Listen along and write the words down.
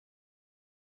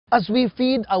As we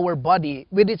feed our body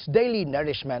with its daily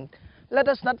nourishment, let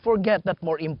us not forget that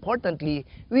more importantly,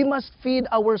 we must feed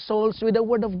our souls with the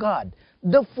Word of God,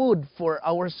 the food for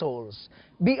our souls.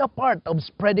 Be a part of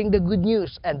spreading the good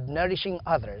news and nourishing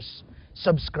others.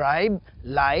 Subscribe,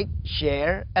 like,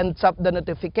 share, and tap the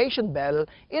notification bell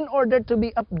in order to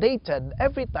be updated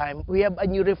every time we have a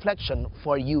new reflection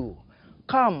for you.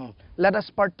 Come, let us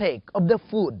partake of the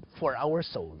food for our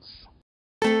souls.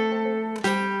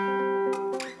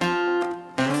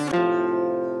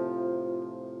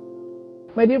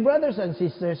 My dear brothers and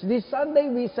sisters, this Sunday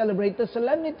we celebrate the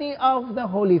Solemnity of the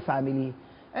Holy Family.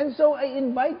 And so I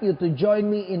invite you to join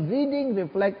me in reading,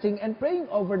 reflecting, and praying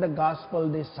over the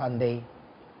Gospel this Sunday.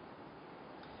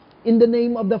 In the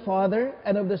name of the Father,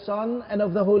 and of the Son, and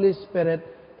of the Holy Spirit,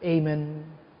 Amen.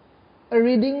 A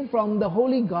reading from the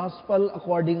Holy Gospel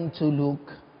according to Luke.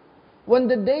 When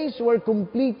the days were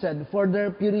completed for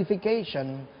their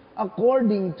purification,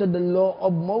 according to the law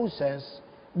of Moses,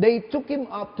 they took him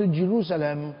up to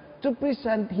Jerusalem to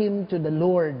present him to the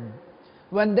Lord.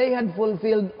 When they had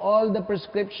fulfilled all the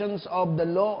prescriptions of the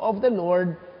law of the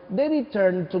Lord, they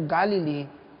returned to Galilee,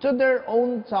 to their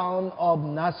own town of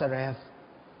Nazareth.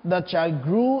 The child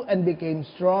grew and became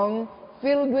strong,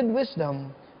 filled with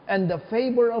wisdom, and the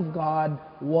favor of God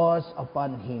was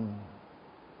upon him.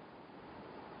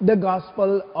 The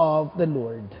Gospel of the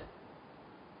Lord.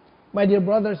 My dear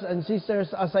brothers and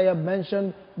sisters, as I have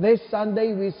mentioned, this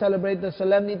Sunday we celebrate the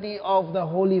Solemnity of the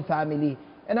Holy Family.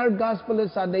 And our Gospel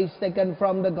this Sunday is taken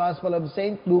from the Gospel of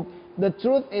St. Luke. The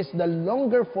truth is the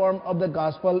longer form of the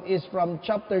Gospel is from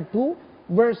chapter 2,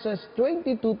 verses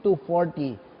 22 to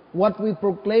 40. What we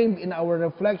proclaimed in our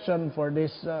reflection for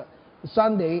this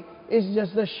Sunday is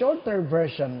just the shorter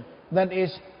version. That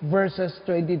is verses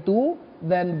 22,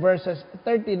 then verses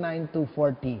 39 to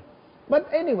 40. But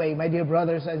anyway, my dear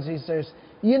brothers and sisters,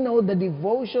 you know the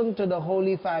devotion to the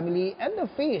Holy Family and the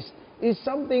feast is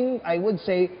something, I would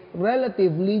say,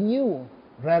 relatively new,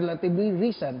 relatively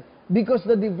recent, because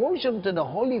the devotion to the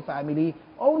Holy Family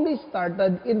only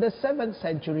started in the 7th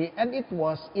century and it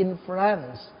was in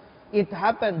France. It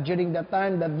happened during the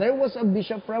time that there was a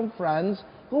bishop from France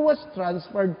who was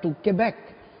transferred to Quebec.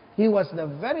 He was the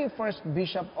very first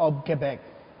bishop of Quebec.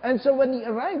 And so when he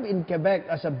arrived in Quebec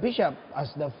as a bishop,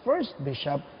 as the first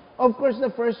bishop, of course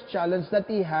the first challenge that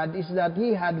he had is that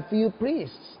he had few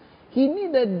priests. He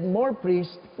needed more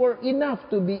priests for enough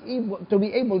to be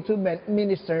able to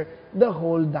minister the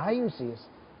whole diocese.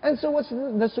 And so what's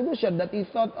the solution that he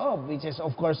thought of, which is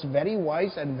of course very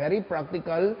wise and very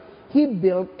practical? He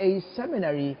built a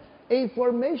seminary, a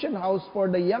formation house for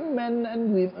the young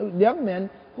men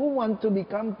who want to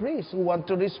become priests, who want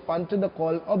to respond to the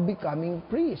call of becoming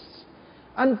priests.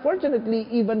 Unfortunately,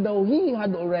 even though he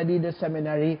had already the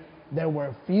seminary, there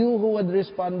were few who would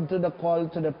respond to the call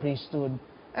to the priesthood.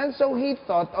 And so he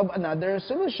thought of another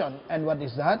solution. And what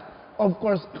is that? Of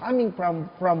course, coming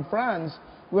from France,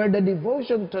 where the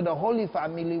devotion to the Holy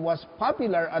Family was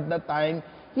popular at the time,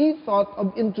 he thought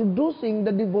of introducing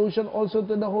the devotion also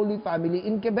to the Holy Family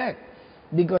in Quebec.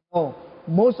 Because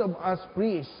most of us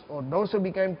priests, or those who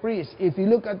became priests, if you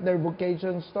look at their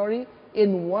vocation story,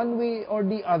 in one way or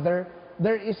the other,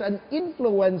 there is an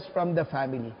influence from the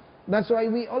family. That's why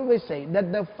we always say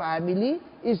that the family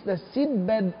is the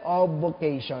seedbed of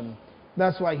vocation.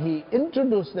 That's why he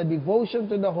introduced the devotion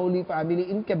to the Holy Family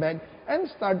in Quebec and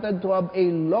started to have a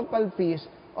local feast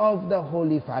of the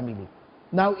Holy Family.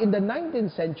 Now, in the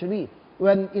 19th century,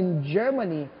 when in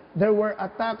Germany, there were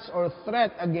attacks or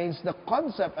threat against the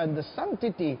concept and the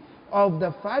sanctity of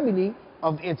the family,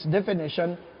 of its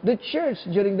definition, the church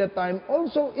during that time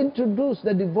also introduced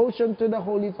the devotion to the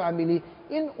Holy Family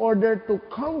in order to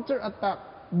counterattack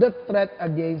the threat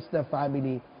against the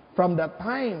family. From that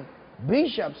time,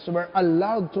 bishops were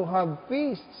allowed to have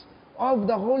feasts of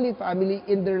the Holy Family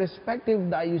in their respective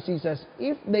dioceses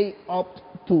if they opt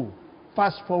to.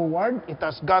 Fast forward, it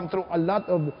has gone through a lot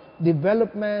of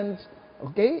developments,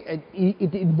 okay,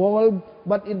 it evolved,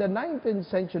 but in the 19th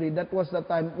century, that was the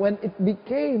time when it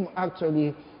became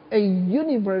actually a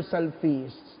universal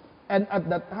feast. And at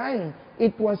that time,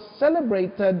 it was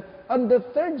celebrated on the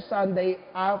third Sunday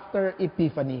after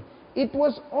Epiphany. It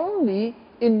was only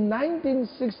in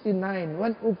 1969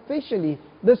 when officially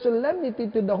the Solemnity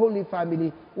to the Holy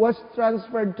Family was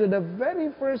transferred to the very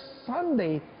first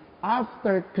Sunday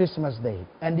after Christmas Day.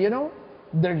 And you know,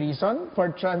 the reason for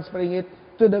transferring it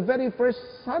to the very first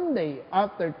Sunday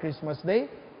after Christmas Day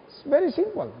is very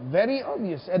simple, very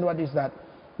obvious. And what is that?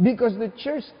 Because the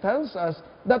church tells us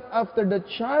that after the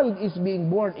child is being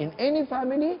born in any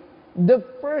family, the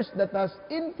first that has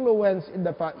influence in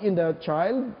the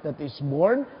child that is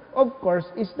born of course,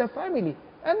 is the family.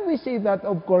 And we see that,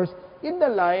 of course, in the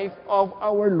life of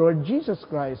our Lord Jesus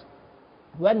Christ,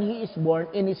 when He is born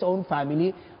in His own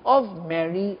family of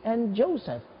Mary and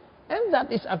Joseph. And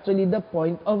that is actually the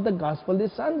point of the Gospel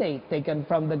this Sunday, taken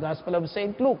from the Gospel of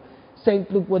St. Luke.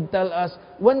 St. Luke would tell us,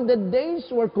 when the days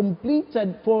were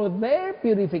completed for their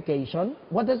purification,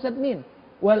 what does that mean?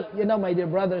 Well, you know, my dear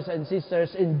brothers and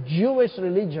sisters, in Jewish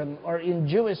religion or in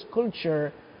Jewish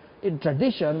culture, in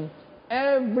tradition,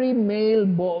 every male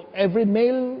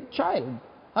child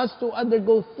has to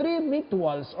undergo 3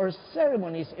 rituals or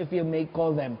ceremonies, if you may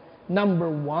call them. Number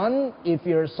 1, if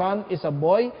your son is a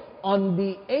boy, on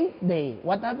the 8th day.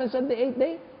 What happens on the 8th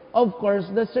day? Of course,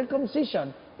 the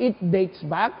circumcision. It dates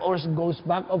back or goes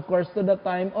back, of course, to the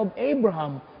time of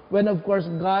Abraham, when, of course,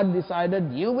 God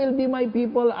decided, you will be my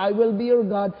people, I will be your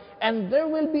God, and there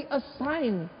will be a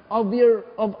sign of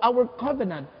our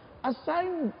covenant, a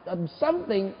sign of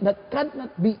something that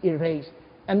cannot be erased.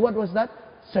 And what was that?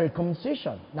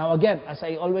 Circumcision. Now again, as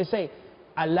I always say,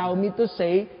 allow me to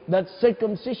say that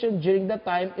circumcision during that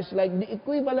time is like the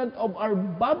equivalent of our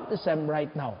baptism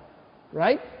right now.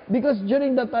 Right? Because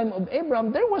during the time of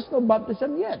Abraham, there was no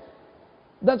baptism yet.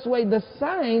 That's why the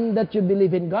sign that you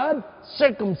believe in God,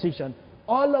 circumcision.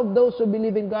 All of those who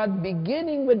believe in God,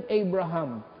 beginning with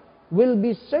Abraham, will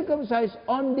be circumcised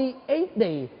on the 8th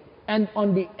day. And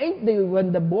on the 8th day,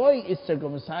 when the boy is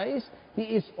circumcised, he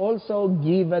is also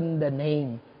given the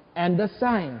name. And the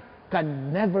sign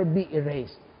can never be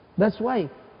erased. That's why,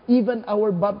 even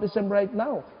our baptism right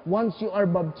now, once you are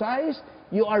baptized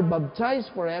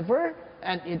forever,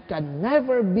 and it can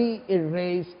never be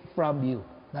erased from you.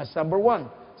 That's number 1,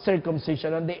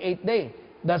 circumcision on the 8th day.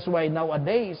 That's why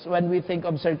nowadays, when we think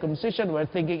of circumcision, we're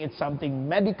thinking it's something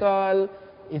medical,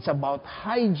 it's about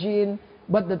hygiene.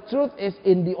 But the truth is,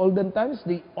 in the olden times,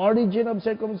 the origin of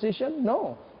circumcision,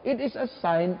 no. It is a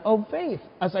sign of faith.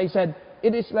 As I said,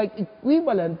 it is like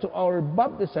equivalent to our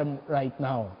baptism right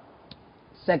now.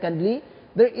 Secondly,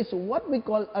 there is what we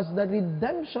call as the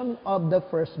redemption of the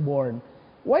firstborn.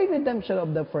 Why redemption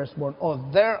of the firstborn? Oh,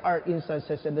 there are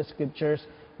instances in the scriptures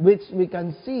which we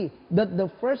can see that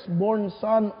the firstborn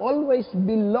son always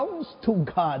belongs to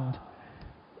God.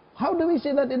 How do we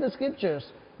see that in the scriptures?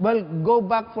 Well, go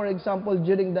back, for example,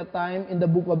 during the time in the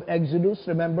book of Exodus.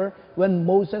 Remember, when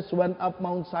Moses went up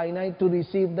Mount Sinai to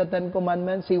receive the 10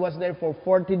 Commandments, he was there for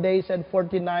 40 days and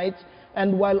 40 nights.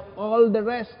 And while all the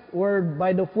rest were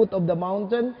by the foot of the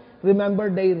mountain,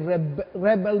 remember, they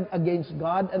rebelled against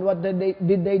God. And what did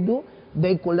they do?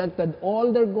 They collected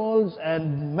all their golds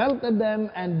and melted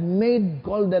them and made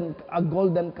a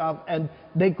golden calf, and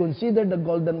they considered the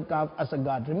golden calf as a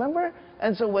god. Remember?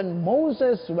 And so when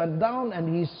Moses went down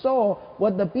and he saw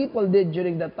what the people did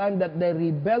during the time that they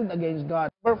rebelled against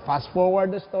God, fast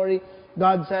forward the story,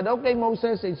 God said, okay,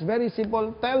 Moses, it's very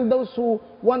simple. Tell those who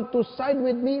want to side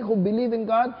with me, who believe in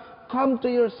God, come to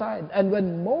your side. And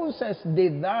when Moses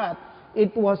did that,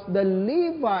 it was the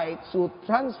Levites who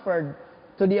transferred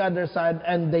to the other side,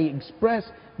 and they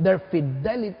expressed their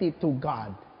fidelity to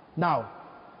God. Now,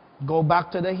 go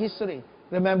back to the history.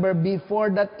 Remember, before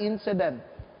that incident,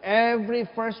 every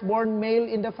firstborn male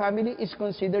in the family is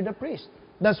considered a priest.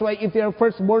 That's why if you're a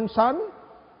firstborn son,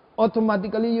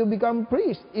 automatically you become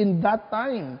priest in that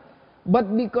time.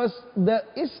 But because the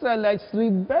Israelites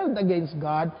rebelled against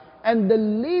God, and the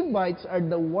Levites are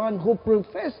the one who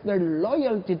profess their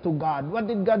loyalty to God, what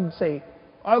did God say?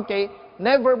 Okay,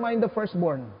 never mind the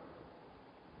firstborn.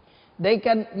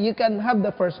 You can have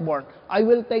the firstborn. I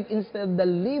will take instead the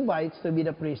Levites to be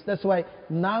the priest. That's why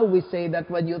now we say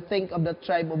that when you think of the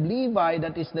tribe of Levi,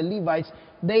 that is the Levites,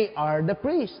 they are the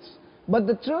priests. But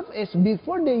the truth is,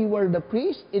 before they were the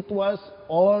priests, it was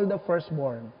all the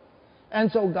firstborn.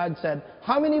 And so God said,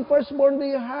 how many firstborn do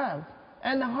you have?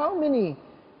 And how many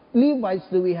Levites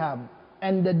do we have?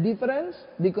 And the difference,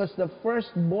 because the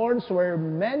firstborns were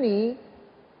many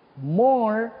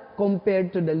more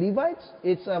compared to the Levites,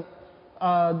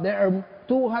 there are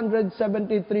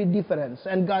 273 difference.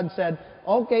 And God said,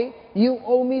 okay, you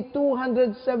owe me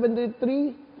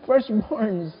 273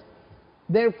 firstborns.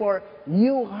 Therefore,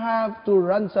 you have to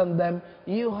ransom them.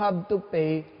 You have to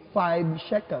pay 5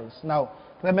 shekels. Now,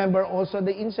 remember also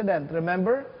the incident.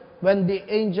 Remember when the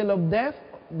angel of death,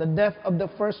 the death of the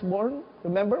firstborn,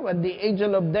 remember when the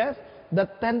angel of death, the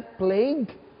 10th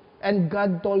plague, and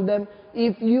God told them,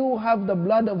 if you have the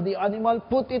blood of the animal,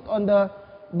 put it on the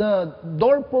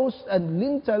doorpost and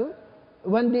lintel.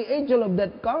 When the angel of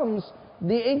death comes,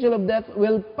 the angel of death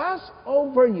will pass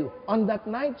over you. On that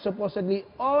night, supposedly,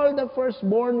 all the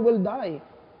firstborn will die.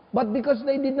 But because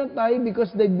they did not die,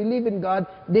 because they believe in God,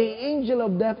 the angel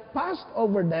of death passed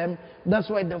over them. That's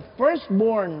why the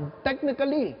firstborn,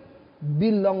 technically,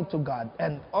 belong to God.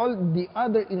 And all the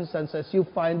other instances you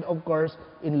find, of course,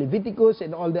 in Leviticus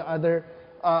and all the other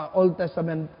Old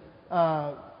Testament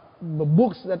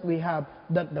books that we have,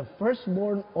 that the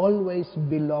firstborn always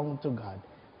belong to God.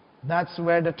 That's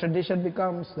where the tradition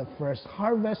becomes. The first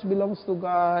harvest belongs to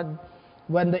God.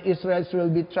 When the Israelites will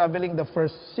be traveling, the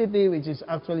first city, which is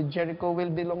actually Jericho, will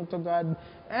belong to God.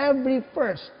 Every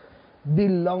first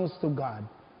belongs to God.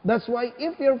 That's why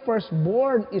if your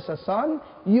firstborn is a son,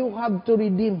 you have to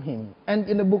redeem him. And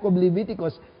in the book of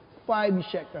Leviticus, 5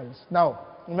 shekels. Now,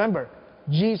 remember,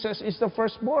 Jesus is the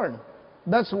firstborn.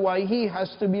 That's why he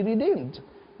has to be redeemed.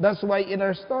 That's why in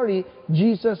our story,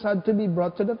 Jesus had to be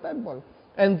brought to the temple.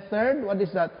 And third, what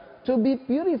is that? To be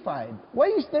purified. Why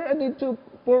is there a need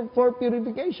for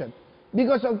purification?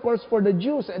 Because, of course, for the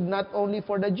Jews, and not only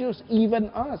for the Jews, even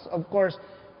us, of course,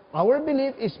 our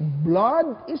belief is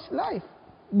blood is life.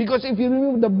 Because if you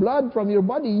remove the blood from your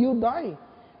body, you die.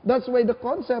 That's why the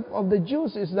concept of the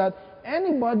Jews is that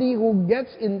anybody who gets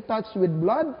in touch with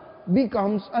blood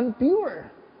becomes impure.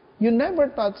 You never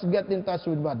get in touch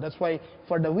with blood. That's why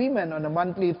for the women on a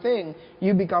monthly thing,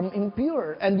 you become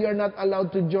impure. And you're not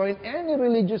allowed to join any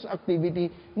religious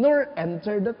activity nor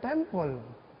enter the temple.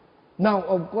 Now,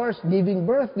 of course, giving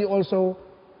birth, you also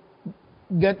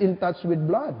get in touch with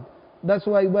blood. That's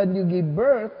why when you give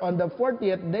birth on the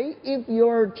 40th day, if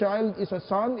your child is a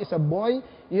son, is a boy,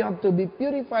 you have to be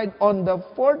purified on the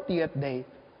 40th day.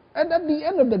 And at the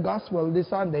end of the gospel this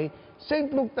Sunday,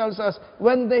 St. Luke tells us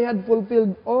when they had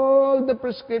fulfilled all the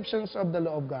prescriptions of the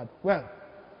law of God. Well,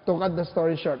 to cut the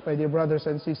story short, my dear brothers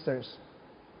and sisters,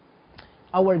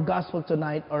 our gospel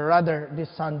tonight, or rather this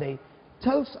Sunday,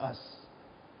 tells us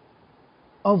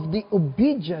of the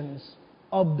obedience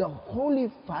of the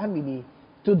Holy Family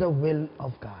to the will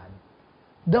of God.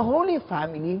 The Holy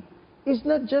Family is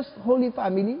not just Holy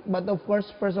Family, but of course,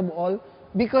 first of all,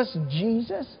 because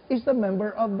Jesus is the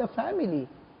member of the family.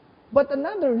 But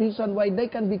another reason why they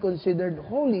can be considered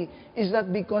holy is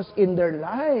that because in their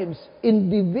lives,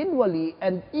 individually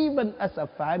and even as a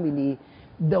family,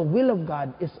 the will of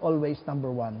God is always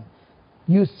number one.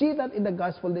 You see that in the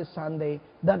gospel this Sunday,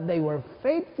 that they were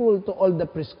faithful to all the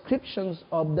prescriptions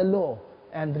of the law.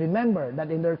 And remember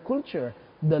that in their culture,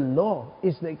 the law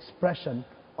is the expression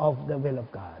of the will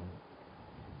of God.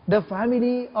 The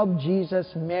family of Jesus,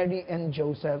 Mary, and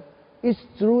Joseph is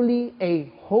truly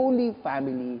a holy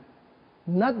family,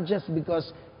 not just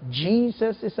because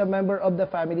Jesus is a member of the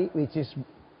family, which is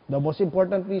the most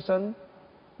important reason,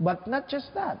 but not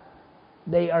just that.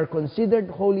 They are considered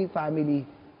holy family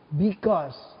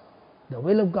because the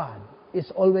will of God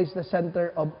is always the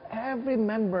center of every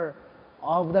member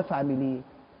of the family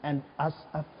and as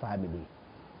a family.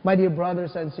 My dear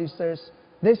brothers and sisters,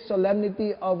 this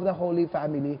solemnity of the Holy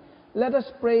Family, let us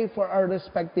pray for our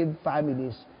respective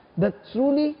families, that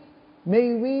truly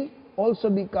may we also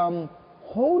become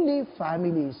holy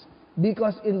families,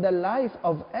 because in the life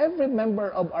of every member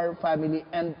of our family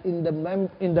and in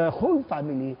the whole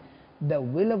family, the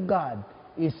will of God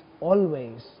is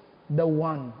always the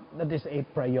one that is a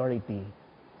priority.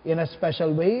 In a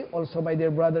special way, also, my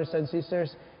dear brothers and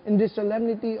sisters, in the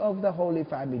solemnity of the Holy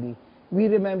Family, we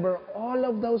remember all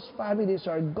of those families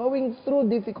are going through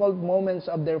difficult moments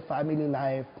of their family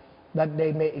life, that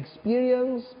they may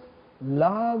experience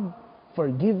love,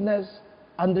 forgiveness,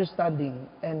 understanding,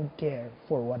 and care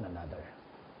for one another.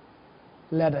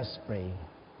 Let us pray.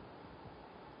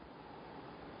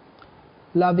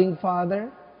 Loving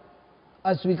Father,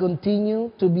 as we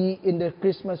continue to be in the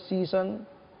Christmas season,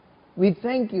 we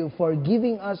thank you for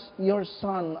giving us your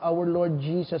Son, our Lord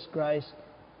Jesus Christ,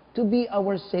 to be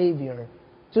our Savior,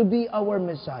 to be our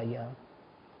Messiah.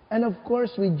 And of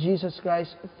course, with Jesus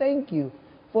Christ, we thank you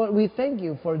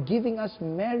for giving us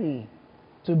Mary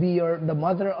to be the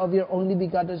mother of your only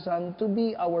begotten Son, to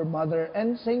be our mother,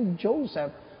 and Saint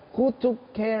Joseph, who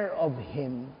took care of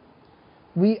him.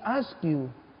 We ask you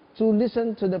to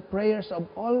listen to the prayers of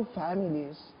all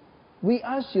families. We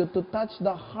ask you to touch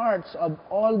the hearts of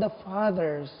all the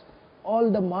fathers, all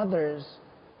the mothers,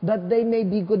 that they may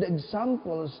be good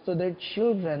examples to their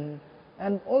children,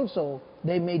 and also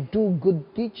they may do good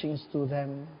teachings to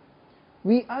them.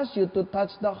 We ask you to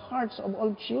touch the hearts of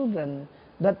all children,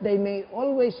 that they may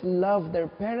always love their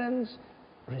parents,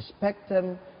 respect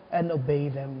them, and obey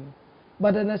them.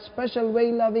 But in a special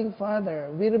way, loving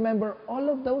Father, we remember all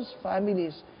of those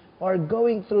families who are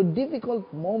going through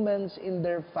difficult moments in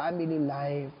their family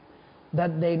life,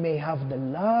 that they may have the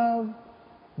love,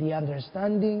 the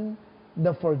understanding,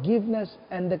 the forgiveness,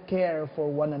 and the care for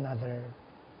one another.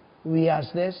 We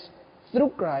ask this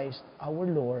through Christ our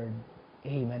Lord.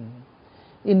 Amen.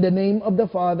 In the name of the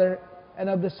Father, and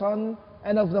of the Son,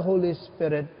 and of the Holy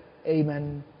Spirit.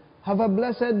 Amen. Have a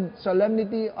blessed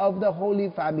solemnity of the Holy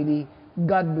Family.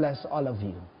 God bless all of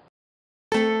you.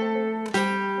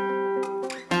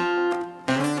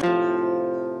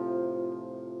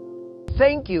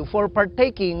 Thank you for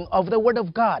partaking of the Word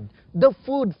of God, the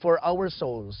food for our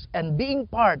souls, and being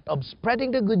part of spreading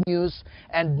the good news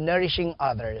and nourishing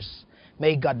others.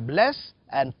 May God bless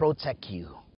and protect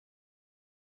you.